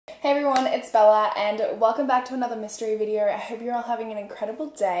Hey everyone, it's Bella and welcome back to another mystery video. I hope you're all having an incredible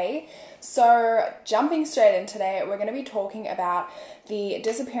day. So jumping straight in today, we're going to be talking about the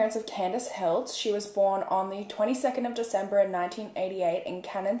disappearance of Candace Hiltz. She was born on the 22nd of December in 1988 in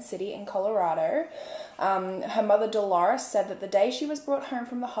Cannon City in Colorado. Her mother Dolores said that the day she was brought home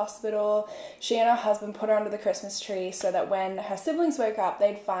from the hospital, she and her husband put her under the Christmas tree so that when her siblings woke up,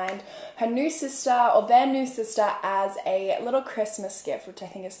 they'd find her new sister or their new sister as a little Christmas gift, which I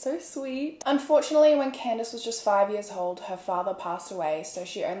think is so sweet. Unfortunately, when Candace was just 5 years old, her father passed away, so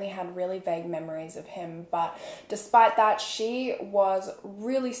she only had really vague memories of him. But despite that, she was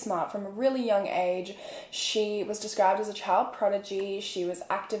really smart from a really young age. She was described as a child prodigy. She was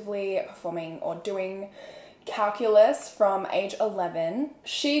actively performing or doing calculus from age 11.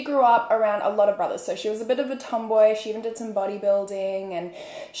 She grew up around a lot of brothers, so she was a bit of a tomboy. She even did some bodybuilding, and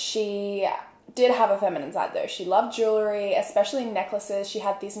she did have a feminine side though. She loved jewelry, especially necklaces. She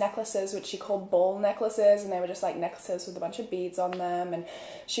had these necklaces which she called ball necklaces, and they were just like necklaces with a bunch of beads on them, and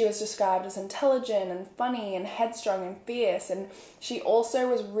she was described as intelligent and funny and headstrong and fierce. And she also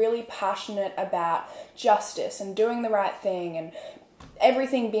was really passionate about justice and doing the right thing and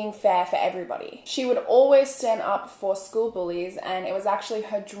everything being fair for everybody. She would always stand up for school bullies, and it was actually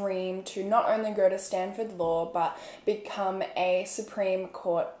her dream to not only go to Stanford Law but become a Supreme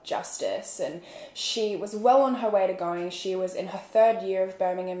Court justice, and she was well on her way to going. She was in her third year of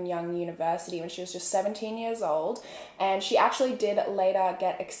Birmingham Young University when she was just 17 years old, and she actually did later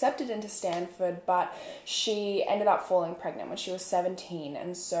get accepted into Stanford, but she ended up falling pregnant when she was 17,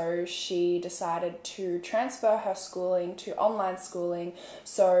 and so she decided to transfer her schooling to online schooling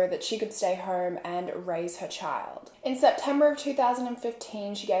so that she could stay home and raise her child. In September of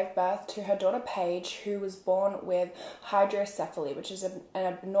 2015, she gave birth to her daughter Paige, who was born with hydrocephaly, which is an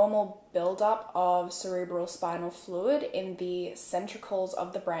abnormal buildup of cerebral spinal fluid in the ventricles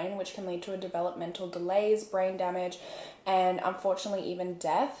of the brain, which can lead to developmental delays, brain damage, and unfortunately even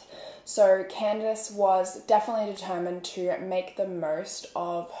death. So Candace was definitely determined to make the most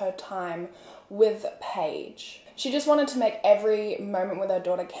of her time with Paige. She just wanted to make every moment with her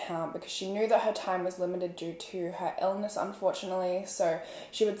daughter count because she knew that her time was limited due to her illness, unfortunately. So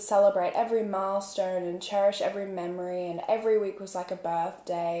she would celebrate every milestone and cherish every memory, and every week was like a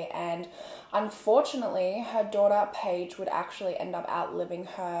birthday. And unfortunately, her daughter Paige would actually end up outliving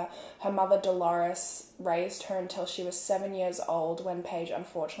her. Her mother Dolores raised her until she was 7 years old when Paige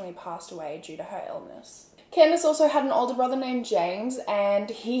unfortunately passed away due to her illness. Candace also had an older brother named James, and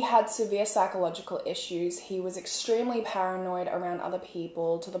he had severe psychological issues. He was extremely paranoid around other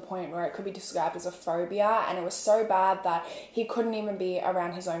people to the point where it could be described as a phobia, and it was so bad that he couldn't even be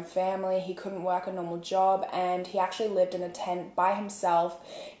around his own family. He couldn't work a normal job, and he actually lived in a tent by himself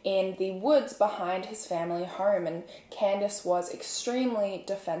in the woods behind his family home, and Candace was extremely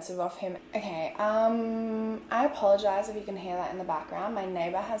defensive of him. Okay, I apologize if you can hear that in the background. My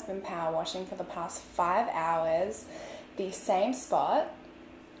neighbor has been power washing for the past 5 hours, the same spot.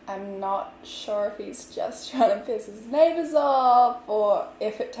 I'm not sure if he's just trying to piss his neighbors off or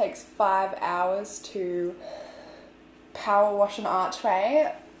if it takes 5 hours to power wash an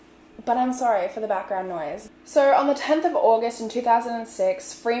archway, but I'm sorry for the background noise. So on the 10th of August in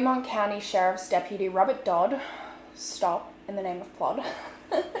 2006, Fremont County Sheriff's Deputy Robert Dodd, stop in the name of Plod.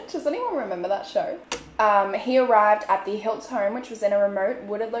 Does anyone remember that show? He arrived at the Hiltz home, which was in a remote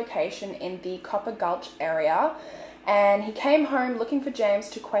wooded location in the Copper Gulch area, and he came home looking for James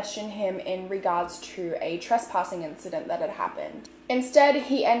to question him in regards to a trespassing incident that had happened. Instead,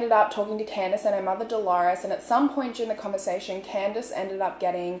 he ended up talking to Candace and her mother Dolores, and at some point during the conversation, Candace ended up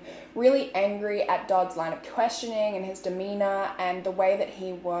getting really angry at Dodd's line of questioning and his demeanor and the way that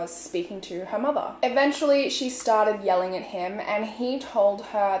he was speaking to her mother. Eventually, she started yelling at him, and he told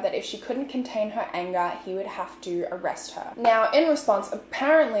her that if she couldn't contain her anger, he would have to arrest her. Now, in response,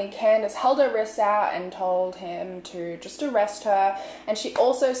 apparently Candace held her wrists out and told him to just arrest her, and she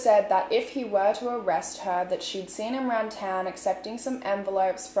also said that if he were to arrest her, that she'd seen him around town accepting some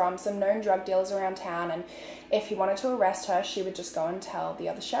envelopes from some known drug dealers around town, and if he wanted to arrest her, she would just go and tell the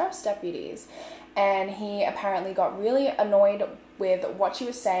other sheriff's deputies. And he apparently got really annoyed with what she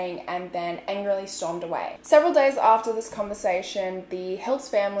was saying and then angrily stormed away. Several days after this conversation, the Hiltz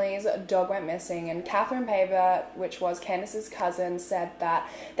family's dog went missing, and Catherine Paver, which was Candace's cousin, said that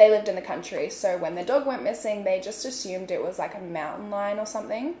they lived in the country, so when their dog went missing, they just assumed it was like a mountain lion or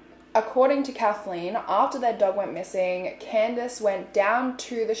something. According to Kathleen, after their dog went missing, Candace went down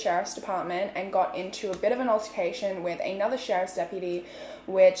to the sheriff's department and got into a bit of an altercation with another sheriff's deputy,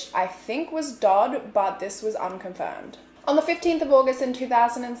 which I think was Dodd, but this was unconfirmed. On the 15th of August in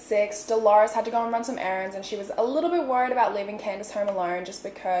 2006, Dolores had to go and run some errands, and she was a little bit worried about leaving Candace home alone just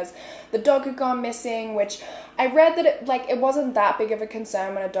because the dog had gone missing, which I read that it wasn't that big of a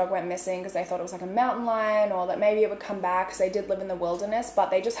concern when a dog went missing because they thought it was like a mountain lion or that maybe it would come back because they did live in the wilderness, but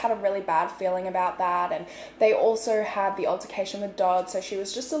they just had a really bad feeling about that. And they also had the altercation with Dodd, so she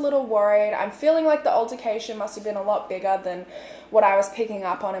was just a little worried. I'm feeling like the altercation must have been a lot bigger than what I was picking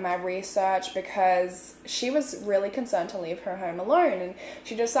up on in my research because she was really concerned to leave her home alone, and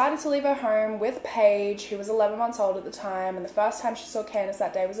she decided to leave her home with Paige, who was 11 months old at the time, and the first time she saw Candace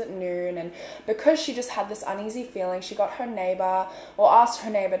that day was at noon. And because she just had this uneasy feeling, she got her neighbor, or asked her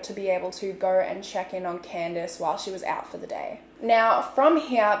neighbor, to be able to go and check in on Candace while she was out for the day. Now, from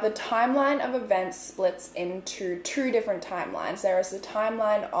here, the timeline of events splits into two different timelines. There is the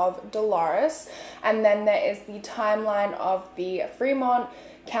timeline of Dolores, and then there is the timeline of the Fremont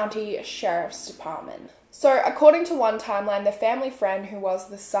County Sheriff's Department. So, according to one timeline, the family friend, who was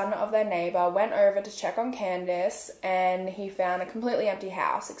the son of their neighbor, went over to check on Candace, and he found a completely empty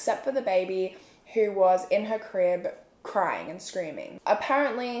house, except for the baby, who was in her crib, crying and screaming.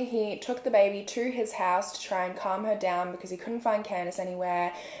 Apparently, he took the baby to his house to try and calm her down because he couldn't find Candace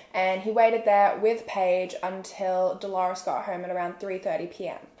anywhere, and he waited there with Paige until Dolores got home at around 3:30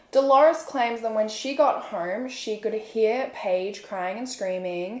 p.m. Dolores claims that when she got home, she could hear Paige crying and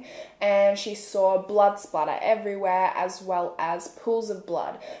screaming, and she saw blood splatter everywhere as well as pools of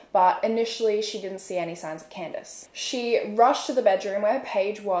blood, but initially she didn't see any signs of Candace. She rushed to the bedroom where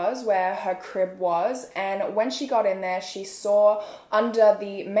Paige was, where her crib was, and when she got in there, she saw under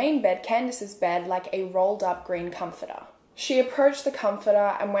the main bed, Candace's bed, like a rolled up green comforter. She approached the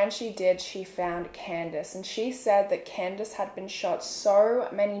comforter, and when she did, she found Candace, and she said that Candace had been shot so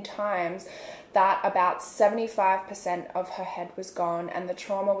many times that about 75% of her head was gone, and the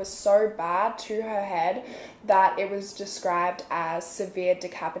trauma was so bad to her head that it was described as severe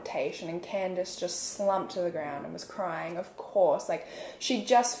decapitation, and Candace just slumped to the ground and was crying, of course. Like, she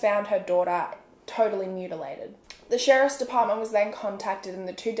just found her daughter totally mutilated. The sheriff's department was then contacted, and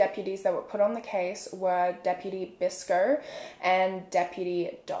the two deputies that were put on the case were Deputy Biscoe and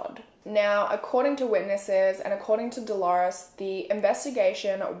Deputy Dodd. Now, according to witnesses and according to Dolores, the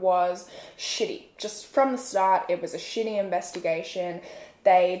investigation was shitty. Just from the start, it was a shitty investigation.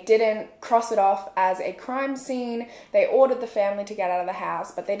 They didn't cross it off as a crime scene. They ordered the family to get out of the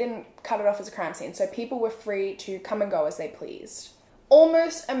house, but they didn't cut it off as a crime scene, so people were free to come and go as they pleased.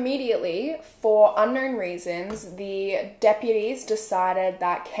 Almost immediately, for unknown reasons, the deputies decided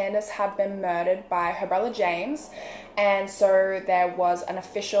that Candace had been murdered by her brother James, and so there was an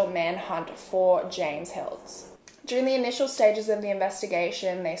official manhunt for James Hiltz. During the initial stages of the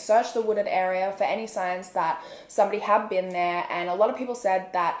investigation, they searched the wooded area for any signs that somebody had been there, and a lot of people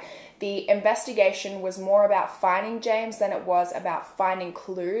said that the investigation was more about finding James than it was about finding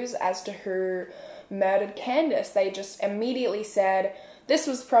clues as to who murdered Candace. They just immediately said, this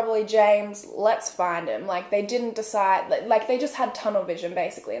was probably James, let's find him. Like, they didn't decide, like they just had tunnel vision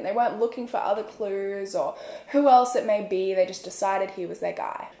basically, and they weren't looking for other clues or who else it may be. They just decided he was their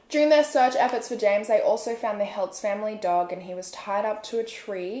guy. During their search efforts for James, they also found the Hiltz family dog, and he was tied up to a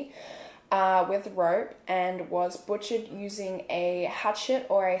tree with rope and was butchered using a hatchet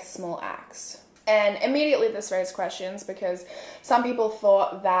or a small axe. And immediately this raised questions because some people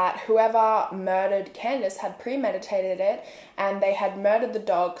thought that whoever murdered Candace had premeditated it, and they had murdered the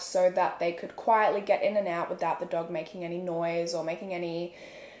dog so that they could quietly get in and out without the dog making any noise or making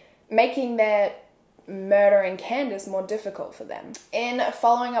their murdering Candace more difficult for them. In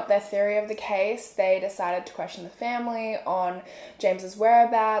following up their theory of the case, they decided to question the family on James's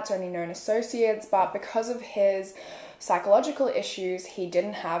whereabouts or any known associates, but because of his psychological issues, he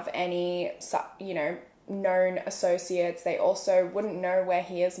didn't have any, known associates. They also wouldn't know where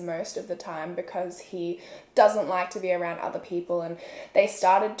he is most of the time because he doesn't like to be around other people, and they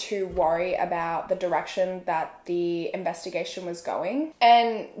started to worry about the direction that the investigation was going.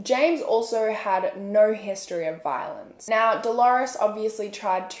 And James also had no history of violence. Now, Dolores obviously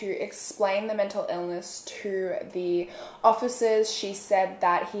tried to explain the mental illness to the officers. She said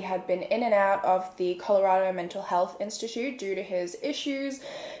that he had been in and out of the Colorado Mental Health Institute due to his issues.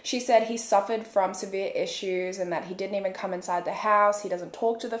 She said he suffered from severe issues and that he didn't even come inside the house. He doesn't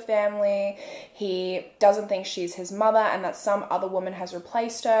talk to the family. He doesn't think she's his mother, and that some other woman has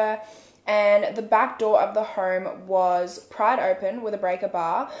replaced her. And the back door of the home was pried open with a breaker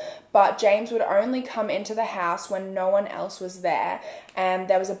bar, but James would only come into the house when no one else was there. And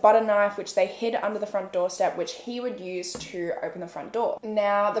there was a butter knife which they hid under the front doorstep, which he would use to open the front door.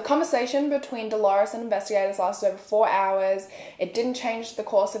 Now, the conversation between Dolores and investigators lasted over 4 hours. It didn't change the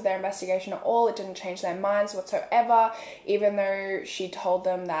course of their investigation at all. It didn't change their minds whatsoever. Even though she told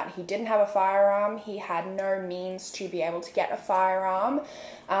them that he didn't have a firearm, he had no means to be able to get a firearm.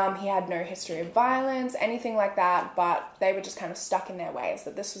 He had no history of violence, anything like that, but they were just kind of stuck in their ways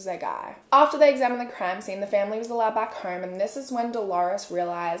that this was their guy. After they examined the crime scene, the family was allowed back home, and this is when Dolores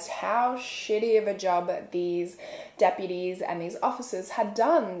realized how shitty of a job these deputies and these officers had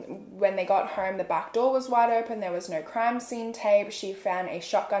done. When they got home, the back door was wide open, there was no crime scene tape. She found a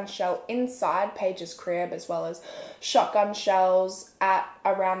shotgun shell inside Paige's crib, as well as shotgun shells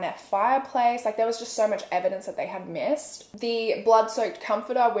around their fireplace. Like, there was just so much evidence that they had missed. The blood-soaked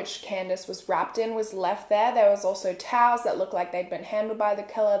comforter, which Candace was wrapped in, was left there. There was also towels that looked like they'd been handled by the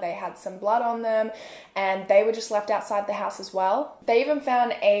killer. They had some blood on them, and they were just left outside the house as well. They even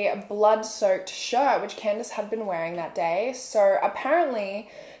found a blood-soaked shirt, which Candace had been wearing that day. So apparently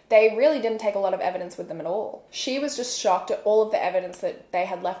they really didn't take a lot of evidence with them at all. She was just shocked at all of the evidence that they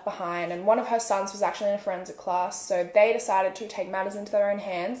had left behind, and one of her sons was actually in a forensic class, so they decided to take matters into their own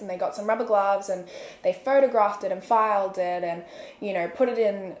hands, and they got some rubber gloves and they photographed it and filed it and, you know, put it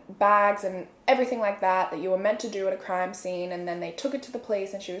in bags and everything like that you were meant to do at a crime scene. And then they took it to the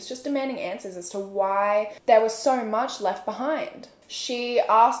police, and she was just demanding answers as to why there was so much left behind. She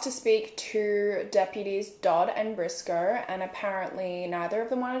asked to speak to deputies Dodd and Briscoe, and apparently neither of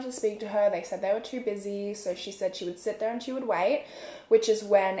them wanted to speak to her. They said they were too busy, so she said she would sit there and she would wait, which is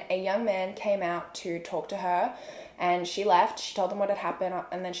when a young man came out to talk to her, and she left. She told them what had happened,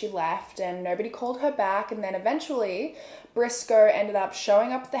 and then she left, and nobody called her back. And then eventually Briscoe ended up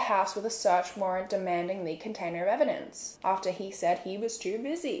showing up at the house with a search warrant demanding the container of evidence, after he said he was too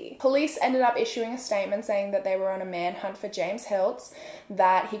busy. Police ended up issuing a statement saying that they were on a manhunt for James Hiltz,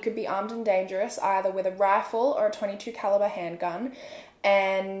 that he could be armed and dangerous, either with a rifle or a .22 caliber handgun.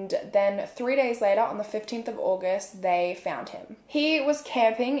 And then 3 days later, on the 15th of August, they found him. He was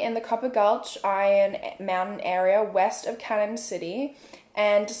camping in the Copper Gulch Iron Mountain area west of Cannon City,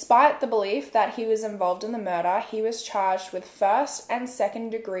 and despite the belief that he was involved in the murder, he was charged with first and second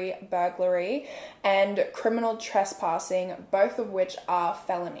degree burglary and criminal trespassing, both of which are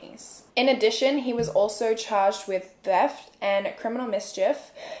felonies. In addition, he was also charged with theft and criminal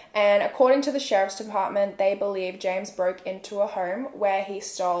mischief, and according to the sheriff's department, they believe James broke into a home where he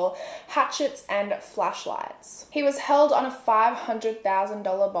stole hatchets and flashlights. He was held on a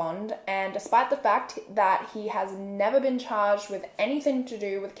 $500,000 bond, and despite the fact that he has never been charged with anything to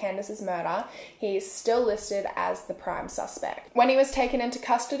do with Candace's murder, he is still listed as the prime suspect. When he was taken into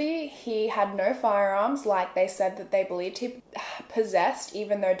custody, he had no firearms like they said that they believed he possessed,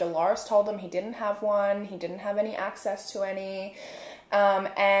 even though Dolores told them he didn't have one, he didn't have any access to any.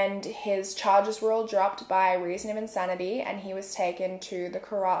 And his charges were all dropped by reason of insanity, and he was taken to the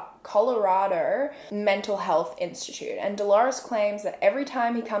Colorado Mental Health Institute. And Dolores claims that every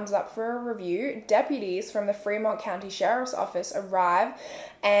time he comes up for a review, deputies from the Fremont County Sheriff's Office arrive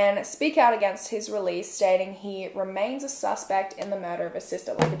and speak out against his release, stating he remains a suspect in the murder of his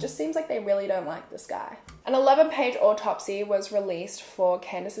sister. Like, it just seems like they really don't like this guy. An 11-page autopsy was released for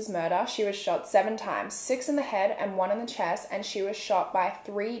Candace's murder. She was shot 7 times, 6 in the head and 1 in the chest, and she was shot by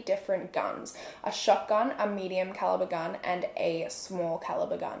 3 different guns: a shotgun, a medium caliber gun, and a small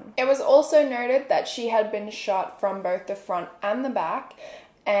caliber gun. It was also noted that she had been shot from both the front and the back,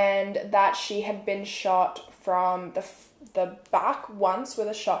 and that she had been shot from the back once with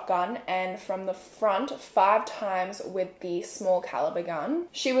a shotgun and from the front 5 times with the small caliber gun.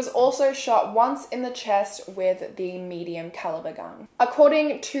 She was also shot once in the chest with the medium caliber gun.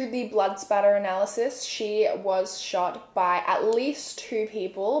 According to the blood spatter analysis, she was shot by at least 2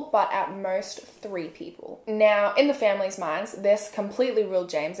 people, but at most 3 people. Now, in the family's minds, this completely ruled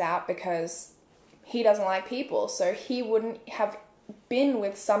James out because he doesn't like people, so he wouldn't have been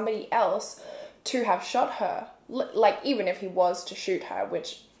with somebody else to have shot her. Like, even if he was to shoot her,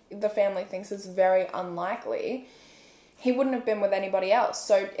 which the family thinks is very unlikely, he wouldn't have been with anybody else.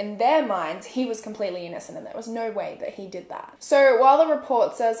 So in their minds, he was completely innocent, and there was no way that he did that. So while the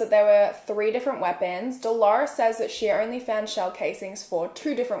report says that there were 3 different weapons, Dolores says that she only found shell casings for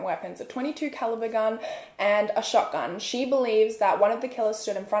 2 different weapons, a .22 caliber gun and a shotgun. She believes that one of the killers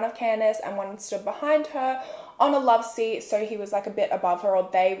stood in front of Candace and one stood behind her on a love seat, so he was like a bit above her, or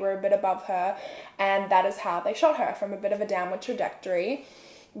they were a bit above her, and that is how they shot her, from a bit of a downward trajectory.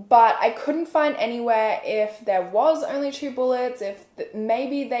 but I couldn't find anywhere if there was only 2 bullets, if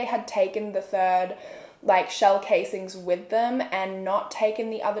maybe they had taken the third like shell casings with them and not taken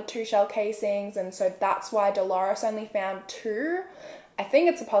the other 2 shell casings, and so that's why Dolores only found 2. I think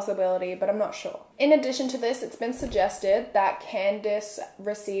it's a possibility, but I'm not sure. In addition to this, it's been suggested that Candace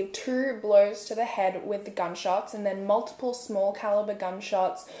received 2 blows to the head with the gunshots, and then multiple small caliber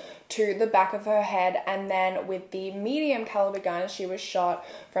gunshots to the back of her head, and then with the medium caliber gun she was shot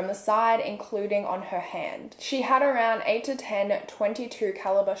from the side, including on her hand. She had around 8 to 10 .22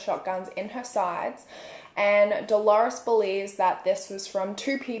 caliber shotguns in her sides, and Dolores believes that this was from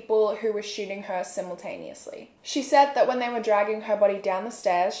 2 people who were shooting her simultaneously. She said that when they were dragging her body down the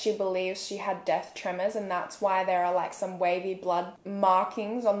stairs, she believes she had death tremors, and that's why there are like some wavy blood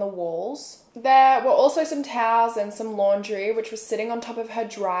markings on the walls. There were also some towels and some laundry which was sitting on top of her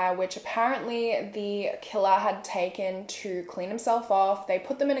dryer, which apparently the killer had taken to clean himself off. They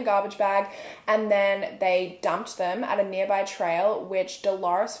put them in a garbage bag and then they dumped them at a nearby trail, which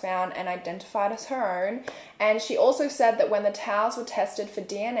Dolores found and identified as her own. And she also said that when the towels were tested for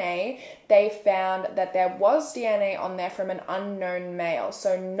DNA, they found that there was DNA on there from an unknown male,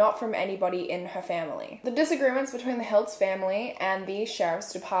 so not from anybody in her family. The disagreements between the Hiltz family and the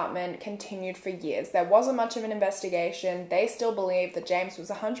sheriff's department continued for years. There wasn't much of an investigation. They still believed that James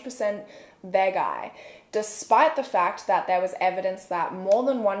was 100% their guy, despite the fact that there was evidence that more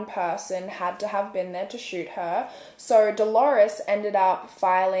than one person had to have been there to shoot her. So Dolores ended up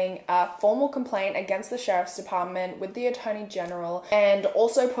filing a formal complaint against the sheriff's department with the attorney general, and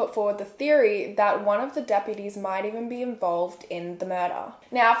also put forward the theory that one of the deputies might even be involved in the murder.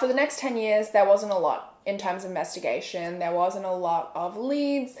 Now, for the next 10 years, there wasn't a lot in terms of investigation. There wasn't a lot of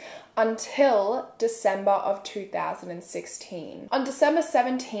leads until December of 2016. On December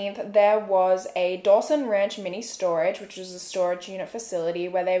 17th, there was a Dawson Ranch mini storage, which was a storage unit facility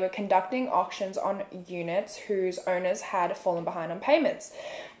where they were conducting auctions on units whose owners had fallen behind on payments.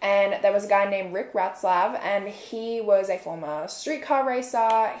 And there was a guy named Rick Ratzlav, and he was a former streetcar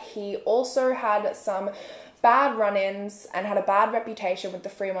racer. He also had some bad run-ins and had a bad reputation with the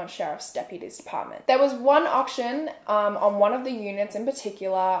Fremont Sheriff's Deputies Department. There was one auction on one of the units in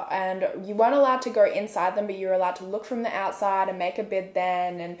particular, and you weren't allowed to go inside them, but you were allowed to look from the outside and make a bid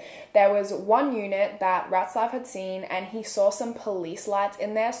then. And there was one unit that Ratzlav had seen, and he saw some police lights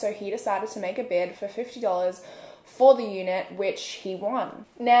in there, so he decided to make a bid for $50 for the unit, which he won.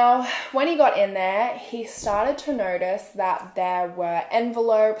 Now, when he got in there, he started to notice that there were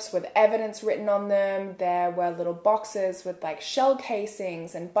envelopes with evidence written on them. There were little boxes with like shell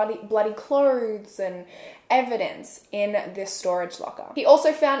casings and bloody clothes and evidence in this storage locker. He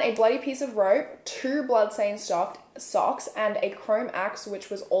also found a bloody piece of rope, 2 blood-stained socks, and a chrome axe, which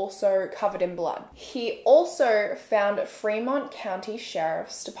was also covered in blood. He also found Fremont County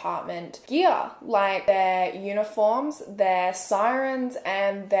Sheriff's Department gear, like their uniforms, their sirens,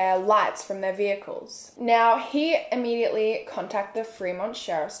 and their lights from their vehicles. Now, he immediately contacted the Fremont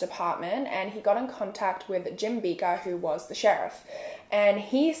Sheriff's Department, and he got in contact with Jim Beaker, who was the sheriff. And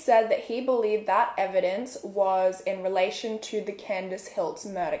he said that he believed that evidence was in relation to the Candace Hiltz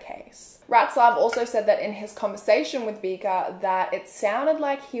murder case. Ratzlav also said that in his conversation with Beaker that it sounded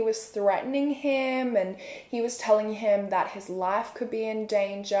like he was threatening him, and he was telling him that his life could be in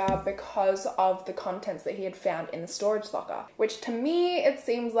danger because of the contents that he had found in the storage locker. Which to me, it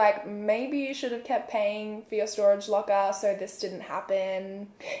seems like maybe you should have kept paying for your storage locker so this didn't happen.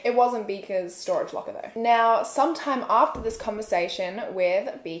 It wasn't Beaker's storage locker though. Now, sometime after this conversation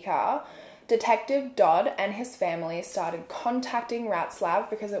with Beaker, Detective Dodd and his family started contacting Ratzlav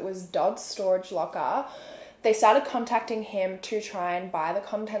because it was Dodd's storage locker. They started contacting him to try and buy the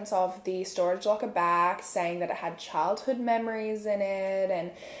contents of the storage locker back, saying that it had childhood memories in it.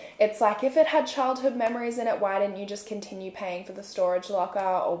 And it's like, if it had childhood memories in it, why didn't you just continue paying for the storage locker?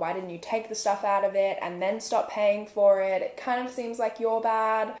 Or why didn't you take the stuff out of it and then stop paying for it? It kind of seems like you're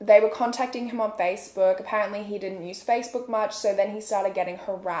bad. They were contacting him on Facebook. Apparently he didn't use Facebook much, so then he started getting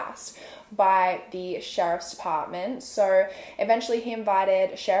harassed by the sheriff's department. So eventually he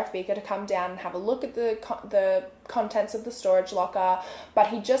invited Sheriff Beaker to come down and have a look at the contents of the storage locker, but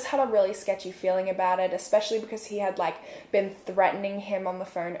he just had a really sketchy feeling about it, especially because he had like been threatening him on the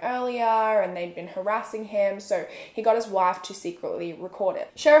phone earlier and they'd been harassing him, so he got his wife to secretly record it.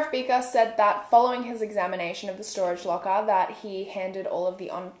 Sheriff Beaker said that following his examination of the storage locker that he handed all of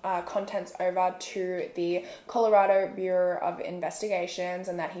the contents over to the Colorado Bureau of Investigations,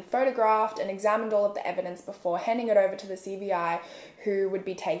 and that he photographed and examined all of the evidence before handing it over to the CBI, who would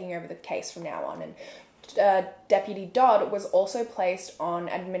be taking over the case from now on. And Deputy Dodd was also placed on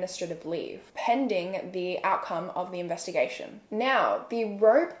administrative leave, pending the outcome of the investigation. Now, the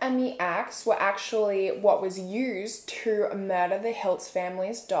rope and the axe were actually what was used to murder the Hiltz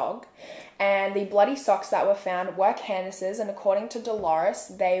family's dog, and the bloody socks that were found were Candace's, and according to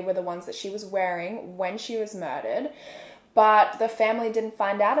Dolores, they were the ones that she was wearing when she was murdered. But the family didn't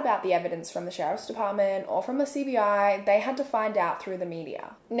find out about the evidence from the Sheriff's Department or from the CBI. They had to find out through the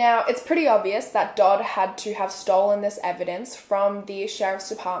media. Now, it's pretty obvious that Dodd had to have stolen this evidence from the Sheriff's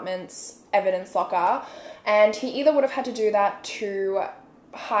Department's evidence locker, and he either would have had to do that to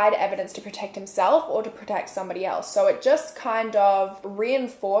hide evidence to protect himself or to protect somebody else. So it just kind of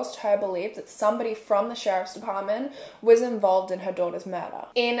reinforced her belief that somebody from the Sheriff's Department was involved in her daughter's murder.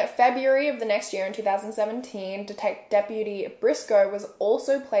 In February of the next year, in 2017, Deputy Briscoe was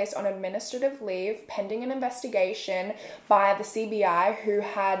also placed on administrative leave pending an investigation by the CBI, who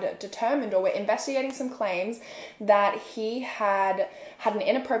had determined or were investigating some claims that he had an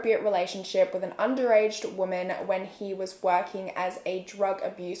inappropriate relationship with an underage woman when he was working as a drug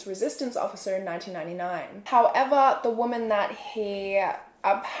abuse resistance officer in 1999. However, the woman that he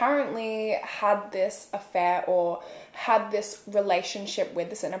apparently had this affair or had this relationship with,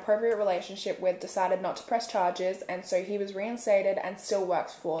 this inappropriate relationship with, decided not to press charges, and so he was reinstated and still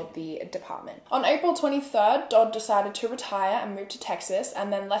works for the department. On April 23rd, Dodd decided to retire and move to Texas,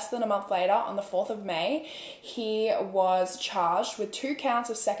 and then less than a month later, on the 4th of May, he was charged with 2 counts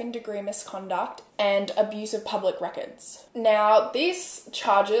of second-degree misconduct and abuse of public records. Now, these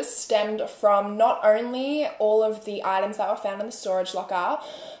charges stemmed from not only all of the items that were found in the storage locker,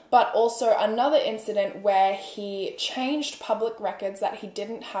 but also another incident where he changed public records that he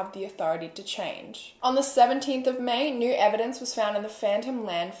didn't have the authority to change. On the 17th of May, new evidence was found in the Phantom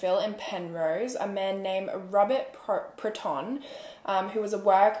landfill in Penrose. A man named Robert Preton, who was a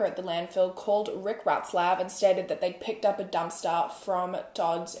worker at the landfill, called Rick Ratzlaff and stated that they'd picked up a dumpster from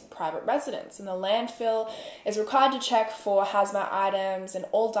Dodd's private residence. And the landfill is required to check for hazmat items in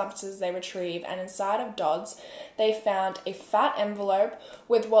all dumpsters they retrieve, and inside of Dodd's, they found a fat envelope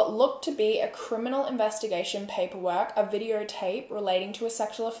with what looked to be a criminal investigation paperwork, a videotape relating to a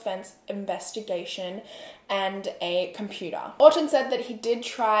sexual offense investigation, and a computer. Orton said that he did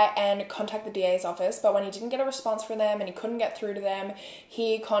try and contact the DA's office, but when he didn't get a response from them and he couldn't get through to them,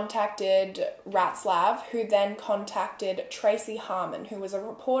 he contacted Ratzlaff, who then contacted Tracy Harmon, who was a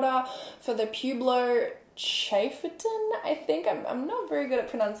reporter for the Pueblo Chaferton, I think. I'm not very good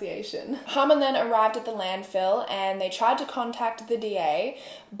at pronunciation. Harmon then arrived at the landfill and they tried to contact the DA,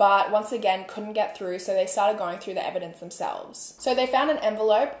 but once again couldn't get through, so they started going through the evidence themselves. So they found an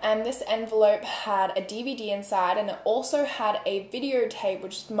envelope, and this envelope had a DVD inside, and it also had a videotape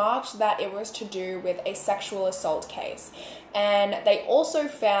which marked that it was to do with a sexual assault case. And they also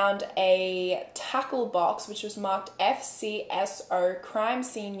found a tackle box which was marked FCSO Crime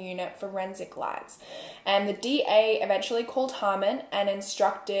Scene Unit Forensic Lights. And the DA eventually called Harmon and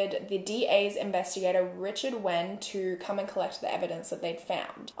instructed the DA's investigator Richard Wen to come and collect the evidence that they'd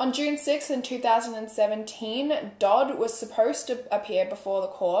found. On June 6th in 2017, Dodd was supposed to appear before the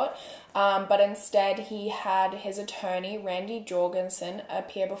court, but instead he had his attorney, Randy Jorgensen,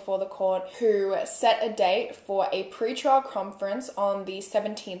 appear before the court, who set a date for a pretrial conference on the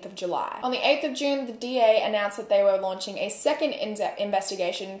 17th of July. On the 8th of June, the DA announced that they were launching a second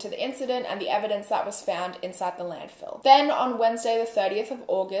investigation into the incident and the evidence that was found inside the landfill. Then on Wednesday, the 30th of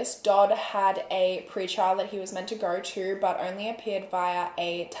August, Dodd had a pretrial that he was meant to go to, but only appeared via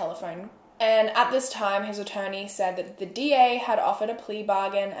a telephone. And at this time, his attorney said that the DA had offered a plea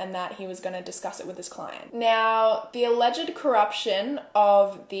bargain and that he was going to discuss it with his client. Now, the alleged corruption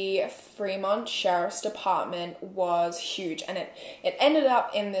of the Fremont Sheriff's Department was huge, and it ended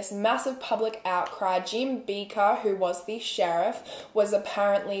up in this massive public outcry. Jim Beaker, who was the sheriff, was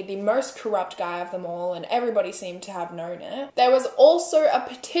apparently the most corrupt guy of them all, and everybody seemed to have known it. There was also a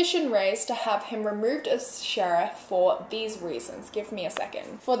petition raised to have him removed as sheriff for these reasons. Give me a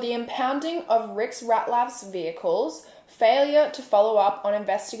second. For the impounding of Rick Ratzlaff's vehicles, failure to follow up on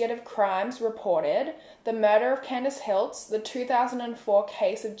investigative crimes reported, the murder of Candace Hiltz, the 2004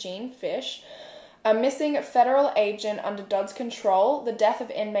 case of Jean Fish, a missing federal agent under Dodd's control, the death of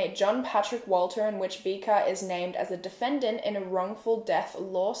inmate John Patrick Walter, in which Beaker is named as a defendant in a wrongful death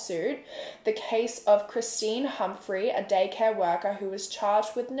lawsuit, the case of Christine Humphrey, a daycare worker who was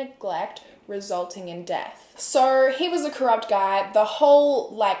charged with neglect resulting in death. So he was a corrupt guy. The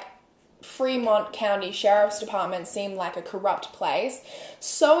whole, Fremont County Sheriff's Department seemed like a corrupt place.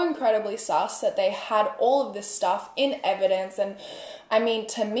 So incredibly sus that they had all of this stuff in evidence, and I mean,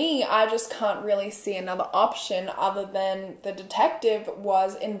 to me, I just can't really see another option other than the detective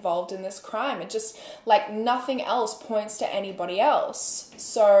was involved in this crime. It just, like, nothing else points to anybody else.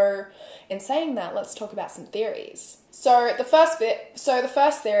 So, in saying that, let's talk about some theories. So the first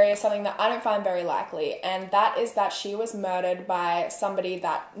theory is something that I don't find very likely, and that is that she was murdered by somebody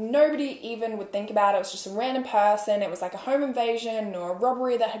that nobody even would think about. It was just a random person. It was like a home invasion or a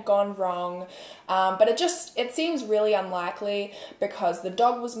robbery that had gone wrong. But it seems really unlikely because the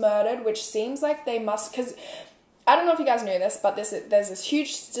dog was murdered, which seems like they must, because I don't know if you guys know this, but there's this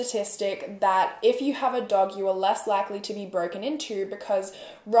huge statistic that if you have a dog, you are less likely to be broken into because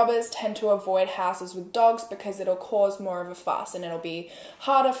robbers tend to avoid houses with dogs because it'll cause more of a fuss and it'll be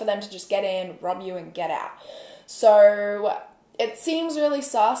harder for them to just get in, rob you, and get out. So it seems really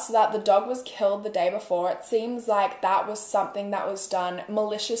sus that the dog was killed the day before. It seems like that was something that was done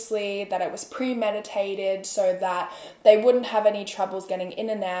maliciously, that it was premeditated so that they wouldn't have any troubles getting in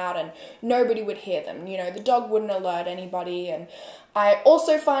and out and nobody would hear them. You know, the dog wouldn't alert anybody. And I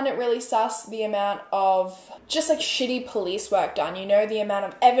also find it really sus the amount of just like shitty police work done, you know, the amount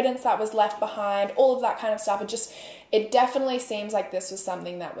of evidence that was left behind, all of that kind of stuff. It definitely seems like this was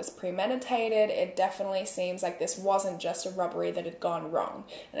something that was premeditated. It definitely seems like this wasn't just a robbery that had gone wrong.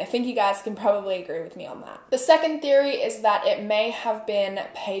 And I think you guys can probably agree with me on that. The second theory is that it may have been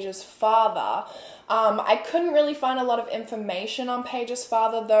Paige's father. I couldn't really find a lot of information on Paige's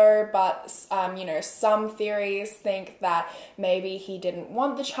father though, but you know, some theories think that maybe he didn't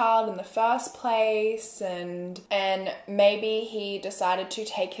want the child in the first place and maybe he decided to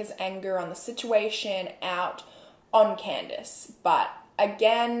take his anger on the situation out on Candace. But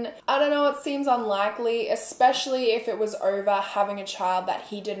again, I don't know, it seems unlikely, especially if it was over having a child that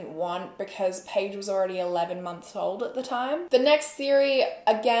he didn't want because Paige was already 11 months old at the time. The next theory,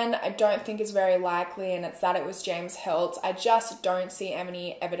 again, I don't think is very likely, and it's that it was James Hiltz. I just don't see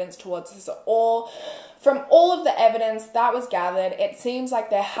any evidence towards this at all. From all of the evidence that was gathered, it seems like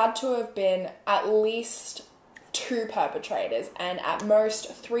there had to have been at least 2 perpetrators and at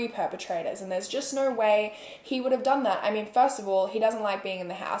most 3 perpetrators, and there's just no way he would have done that. I mean, first of all, he doesn't like being in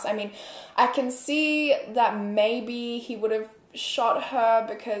the house. I mean, I can see that maybe he would have shot her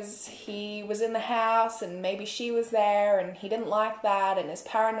because he was in the house and maybe she was there and he didn't like that and his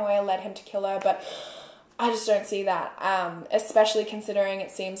paranoia led him to kill her, but I just don't see that, especially considering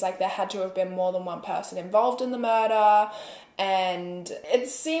it seems like there had to have been more than one person involved in the murder. And it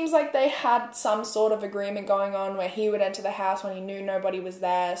seems like they had some sort of agreement going on where he would enter the house when he knew nobody was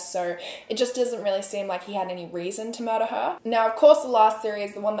there, so it just doesn't really seem like he had any reason to murder her. Now, of course, the last theory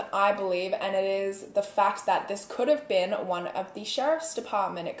is the one that I believe, and it is the fact that this could have been one of the sheriff's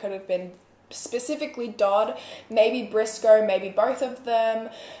department. It could have been specifically Dodd, maybe Briscoe, maybe both of them.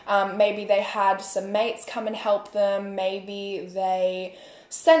 Maybe they had some mates come and help them. Maybe they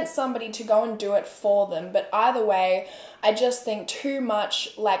sent somebody to go and do it for them. But either way, I just think too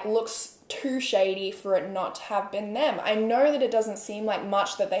much looks too shady for it not to have been them. I know that it doesn't seem like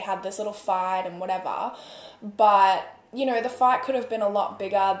much that they had this little fight and whatever, but you know, the fight could have been a lot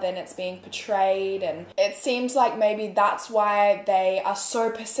bigger than it's being portrayed, and it seems like maybe that's why they are so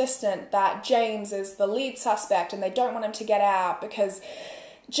persistent that James is the lead suspect and they don't want him to get out, because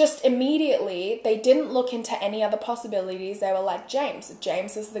just immediately they didn't look into any other possibilities. They were like, James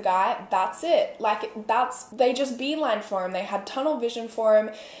is the guy, that's it. They just beelined for him. They had tunnel vision for him,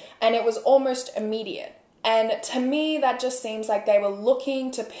 and it was almost immediate. And to me, that just seems like they were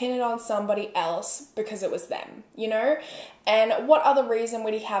looking to pin it on somebody else because it was them, you know? And what other reason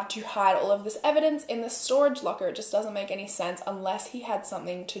would he have to hide all of this evidence in the storage locker? It just doesn't make any sense unless he had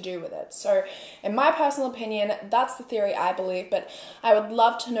something to do with it. So in my personal opinion, that's the theory I believe, but I would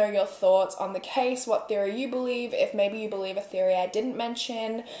love to know your thoughts on the case, what theory you believe, if maybe you believe a theory I didn't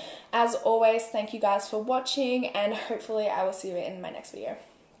mention. As always, thank you guys for watching, and hopefully I will see you in my next video.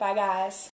 Bye guys.